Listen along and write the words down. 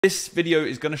This video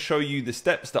is going to show you the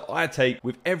steps that I take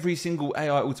with every single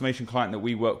AI automation client that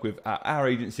we work with at our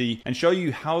agency and show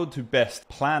you how to best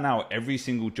plan out every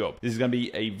single job. This is going to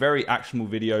be a very actionable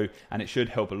video and it should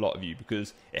help a lot of you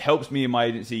because it helps me in my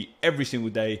agency every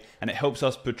single day and it helps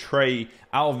us portray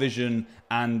our vision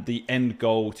and the end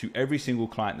goal to every single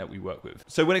client that we work with.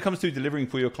 So when it comes to delivering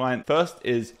for your client, first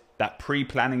is that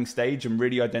pre-planning stage and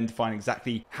really identifying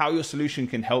exactly how your solution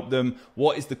can help them,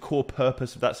 what is the core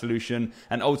purpose of that solution,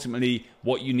 and ultimately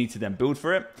what you need to then build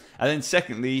for it. And then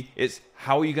secondly, it's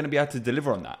how are you going to be able to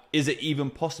deliver on that? Is it even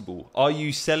possible? Are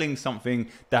you selling something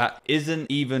that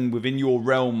isn't even within your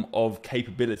realm of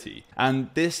capability? And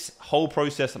this whole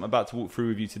process I'm about to walk through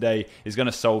with you today is going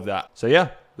to solve that. So yeah,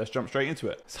 let's jump straight into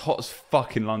it. It's hot as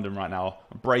fuck in London right now.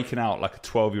 I'm breaking out like a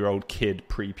 12-year-old kid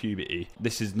pre-puberty.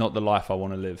 This is not the life I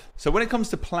want to live. So when it comes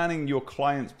to planning your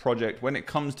client's project, when it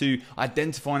comes to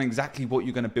identifying exactly what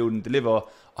you're going to build and deliver,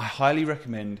 I highly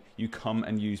recommend you come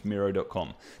and use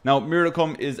Miro.com. Now,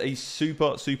 Miro.com is a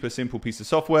super simple piece of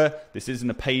software. This isn't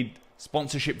a paid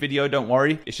sponsorship video, don't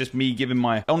worry. It's just me giving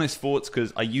my honest thoughts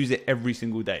because I use it every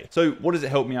single day. So what does it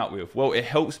help me out with? Well, it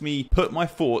helps me put my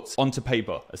thoughts onto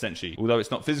paper, essentially. Although it's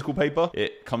not physical paper,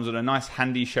 it comes with a nice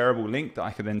handy shareable link that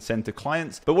I can then send to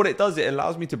clients. But what it does, it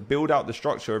allows me to build out the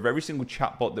structure of every single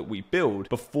chatbot that we build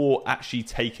before actually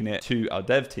taking it to our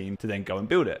dev team to then go and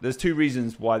build it. There's two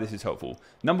reasons why this is helpful.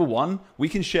 Number one, we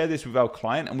can share this with our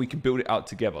client and we can build it out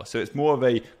together. So it's more of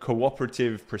a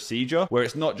cooperative procedure where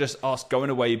it's not just us going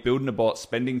away, building a bot,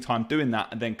 spending time doing that,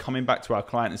 and then coming back to our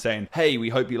client and saying, hey, we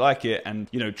hope you like it, and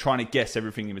trying to guess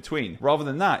everything in between. Rather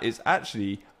than that, it's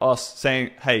actually us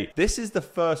saying, hey, this is the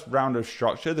first round of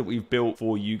structure that we've built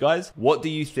for you guys. What do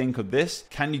you think of this?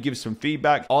 Can you give some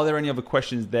feedback? Are there any other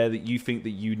questions there that you think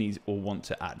that you need or want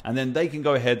to add? And then they can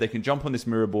go ahead, they can jump on this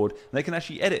Miro board, and they can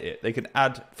actually edit it. They can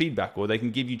add feedback or they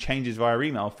can give you changes via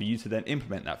email for you to then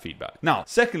implement that feedback. Now,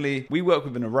 secondly, we work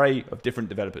with an array of different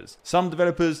developers. Some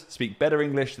developers speak better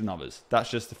English than others.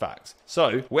 That's just the facts.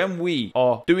 So when we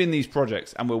are doing these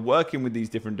projects and we're working with these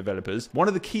different developers, one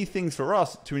of the key things for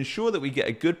us to ensure that we get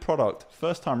a good product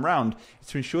first time round is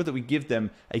to ensure that we give them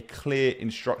a clear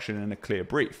instruction and a clear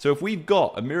brief. So if we've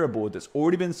got a Miro board that's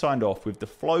already been signed off with the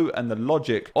flow and the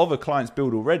logic of a client's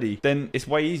build already, then it's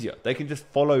way easier. They can just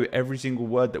follow every single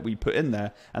word that we put in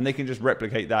there and they can just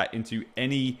replicate that into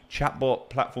any chatbot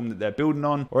platform that they're building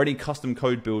on or any custom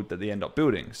code build that they end up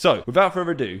building. So without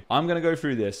further ado, I'm going to go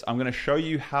through this. I'm going to show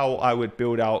you how I would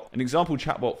build out an example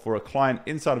chatbot for a client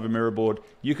inside of a Miro board.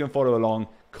 You can follow along,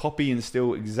 copy and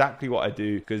steal exactly what I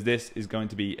do because this is going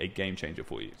to be a game changer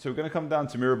for you. So we're going to come down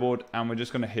to Miro board and we're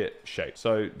just going to hit shape.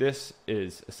 So this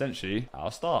is essentially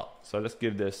our start. So let's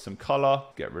give this some color,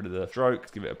 get rid of the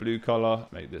strokes, give it a blue color,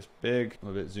 make this big, I'm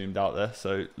a bit zoomed out there.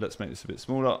 So let's make this a bit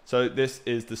smaller. So this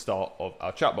is the start of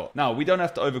our chatbot. Now we don't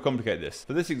have to overcomplicate this.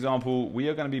 For this example, we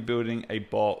are going to be building a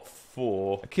bot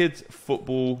for a kids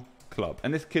football club.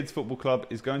 And this kids football club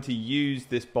is going to use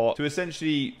this bot to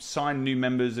essentially sign new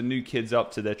members and new kids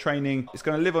up to their training. It's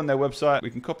going to live on their website. We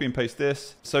can copy and paste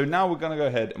this. So now we're going to go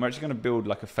ahead and we're actually going to build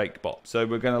like a fake bot. So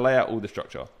we're going to lay out all the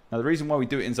structure. Now the reason why we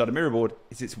do it inside a Miro board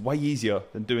is it's way easier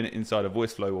than doing it inside a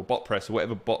VoiceFlow or BotPress or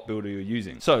whatever bot builder you're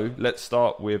using. So let's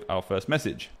start with our first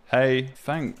message. Hey,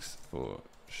 thanks for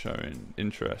showing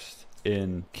interest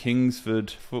in Kingsford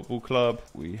Football Club.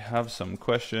 We have some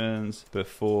questions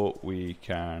before we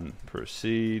can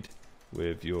proceed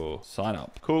with your sign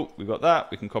up. Cool, we've got that.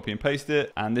 We can copy and paste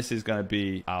it. And this is going to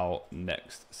be our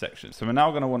next section. So we're now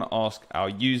going to want to ask our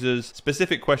users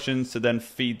specific questions to then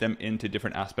feed them into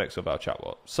different aspects of our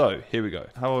chatbot. So here we go.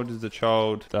 How old is the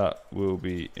child that will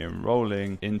be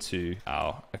enrolling into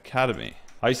our academy?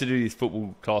 I used to do these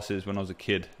football classes when I was a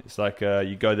kid. It's like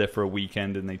you go there for a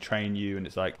weekend and they train you and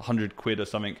it's like 100 quid or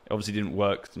something. It obviously didn't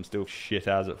work because I'm still shit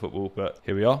ass at football, but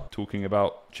here we are talking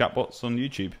about chatbots on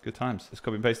YouTube. Good times. Let's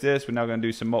copy and paste this. We're now going to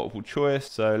do some multiple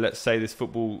choice. So let's say this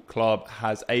football club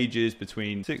has ages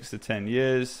between 6 to 10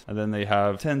 years, and then they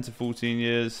have 10 to 14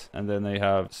 years, and then they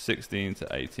have 16 to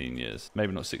 18 years.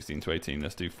 Maybe not 16 to 18.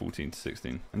 Let's do 14 to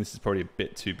 16. And this is probably a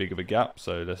bit too big of a gap.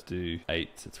 So let's do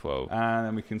 8 to 12. And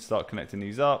then we can start connecting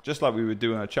these up just like we would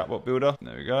do on a chatbot builder.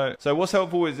 There we go. So what's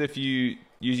helpful is if you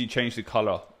usually change the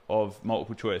color of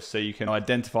multiple choice so you can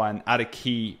identify and add a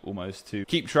key almost to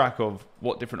keep track of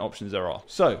what different options there are.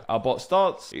 So our bot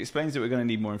starts, it explains that we're going to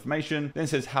need more information, then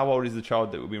says how old is the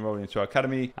child that will be enrolling into our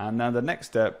academy. And now the next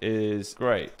step is,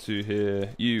 great to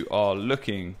hear you are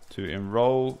looking to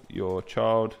enroll your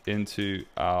child into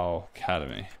our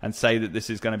academy, and say that this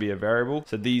is going to be a variable.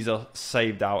 So these are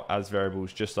saved out as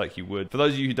variables, just like you would. For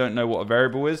those of you who don't know what a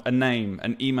variable is, a name,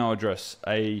 an email address,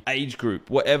 a age group,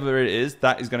 whatever it is,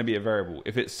 that is going to be a variable.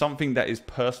 If it's something that is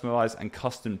personalized and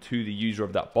custom to the user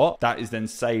of that bot, that is then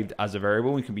saved as a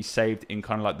variable and can be saved in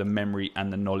kind of like the memory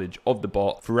and the knowledge of the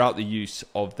bot throughout the use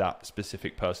of that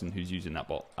specific person who's using that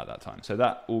bot at that time. So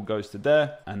that all goes to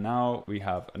there. And now we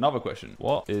have another question.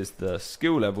 What is the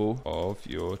skill level of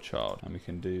your child? And we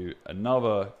can do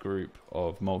another group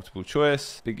of multiple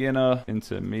choice: beginner,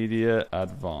 intermediate,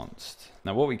 advanced.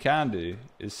 Now what we can do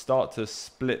is start to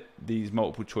split these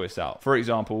multiple choice out. For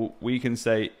example, we can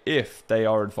say if they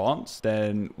are advanced,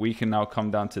 then we can now come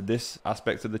down to this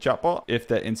aspect of the chatbot. If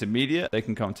they're intermediate, they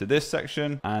can come to this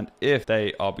section. And if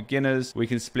they are beginners, we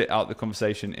can split out the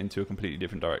conversation into a completely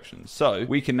different direction. So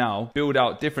we can now build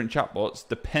out different chatbots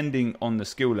depending on the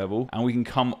skill level, and we can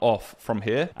come off from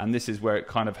here. And this is where it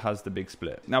kind of has the big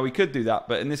split. Now we could do that,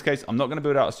 but in this case, I'm not going to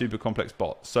build out a super complex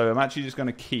bot. So I'm actually just going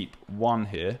to keep one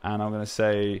here, and I'm going to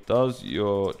say, does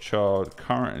your child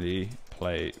currently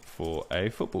play for a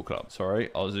football club? Sorry,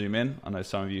 I'll zoom in. I know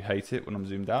some of you hate it when I'm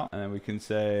zoomed out. And then we can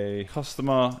say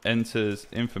customer enters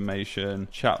information,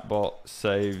 chatbot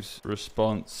saves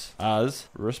response as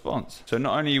response. So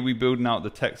not only are we building out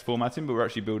the text formatting, but we're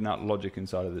actually building out logic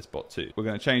inside of this bot too. We're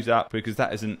going to change that because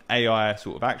that is an AI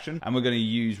sort of action, and we're going to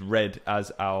use red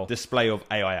as our display of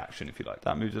AI action, if you like.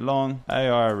 That moves along.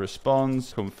 AI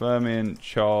responds, confirming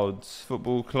child's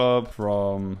football club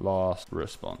from last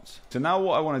response. So now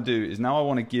what I want to do is now I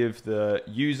want to give the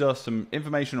user some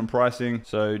information on pricing.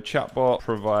 So chatbot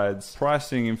provides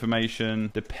pricing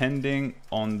information depending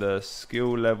on the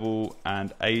skill level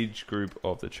and age group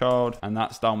of the child, and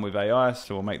that's done with AI,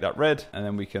 so we'll make that red. And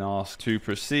then we can ask to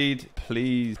proceed,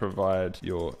 please provide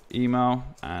your email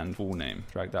and full name.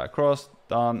 Drag that across.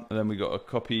 Done. And then we got to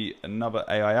copy another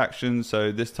AI action.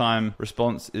 So this time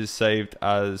response is saved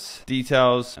as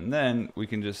details, and then we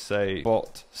can just say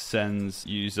bot sends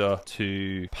user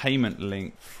to payment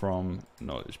link from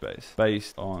knowledge base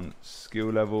based on skill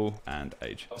level and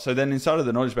age. So then inside of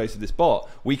the knowledge base of this bot,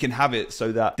 we can have it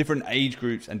so that different age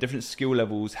groups and different skill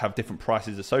levels have different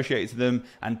prices associated to them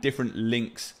and different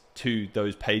links to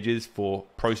those pages for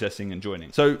processing and joining.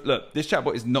 So look, this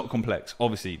chatbot is not complex.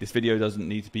 Obviously, this video doesn't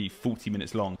need to be 40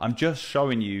 minutes long. I'm just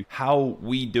showing you how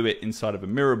we do it inside of a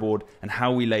Miro board and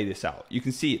how we lay this out. You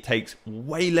can see it takes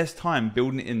way less time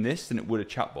building it in this than it would a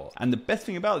chatbot. And the best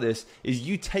thing about this is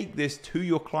you take this to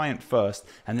your client first,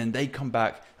 and then they come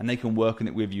back and they can work on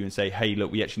it with you and say, hey,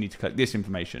 look, we actually need to collect this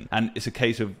information. And it's a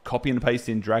case of copying and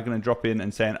pasting, dragging and dropping,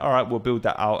 and saying, all right, we'll build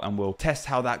that out and we'll test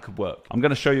how that could work. I'm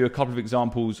going to show you a couple of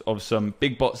examples of some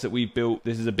big bots that we've built.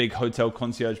 This is a big hotel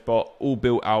concierge bot, all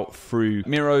built out through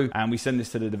Miro, and we send this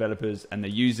to the developers and they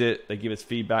use it, they give us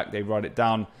feedback, they write it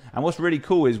down. And what's really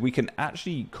cool is we can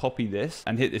actually copy this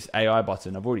and hit this AI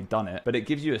button. I've already done it, but it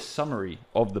gives you a summary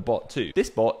of the bot too. This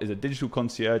bot is a digital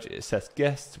concierge. It assists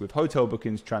guests with hotel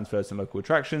bookings, transfers and local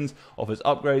attractions, offers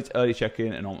upgrades, early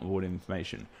check-in and onboard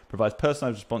information, provides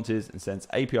personalized responses and sends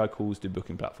API calls to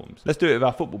booking platforms. Let's do it with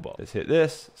our football bot. Let's hit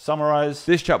this, summarize.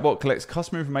 This chatbot collects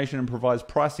customer information and provides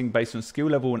pricing based on skill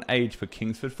level and age for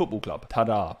Kingsford Football Club.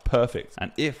 Ta-da, perfect.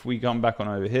 And if we come back on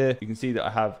over here, you can see that I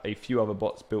have a few other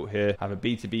bots built here. I have a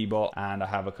B2B bot and I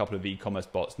have a couple of e-commerce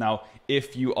bots. Now,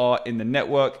 if you are in the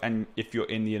network and if you're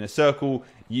in the inner circle,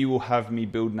 you will have me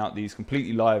building out these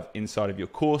completely live inside of your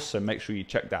course. So make sure you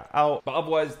check that out. But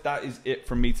otherwise, that is it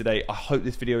from me today. I hope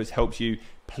this video has helped you.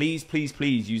 Please, please,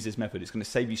 please use this method. It's going to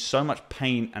save you so much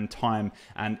pain and time,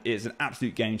 and it's an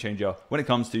absolute game changer when it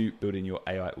comes to building your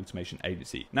AI automation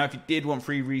agency. Now, if you did want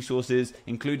free resources,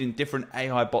 including different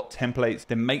AI bot templates,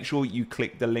 then make sure you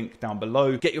click the link down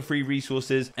below, get your free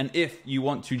resources. And if you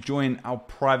want to join our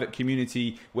private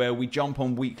community where we jump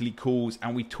on weekly calls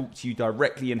and we talk to you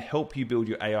directly and help you build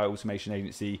your AI automation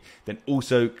agency, then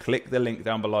also click the link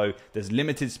down below. There's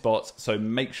limited spots, so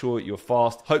make sure you're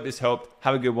fast. Hope this helped.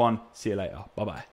 Have a good one. See you later. Bye-bye.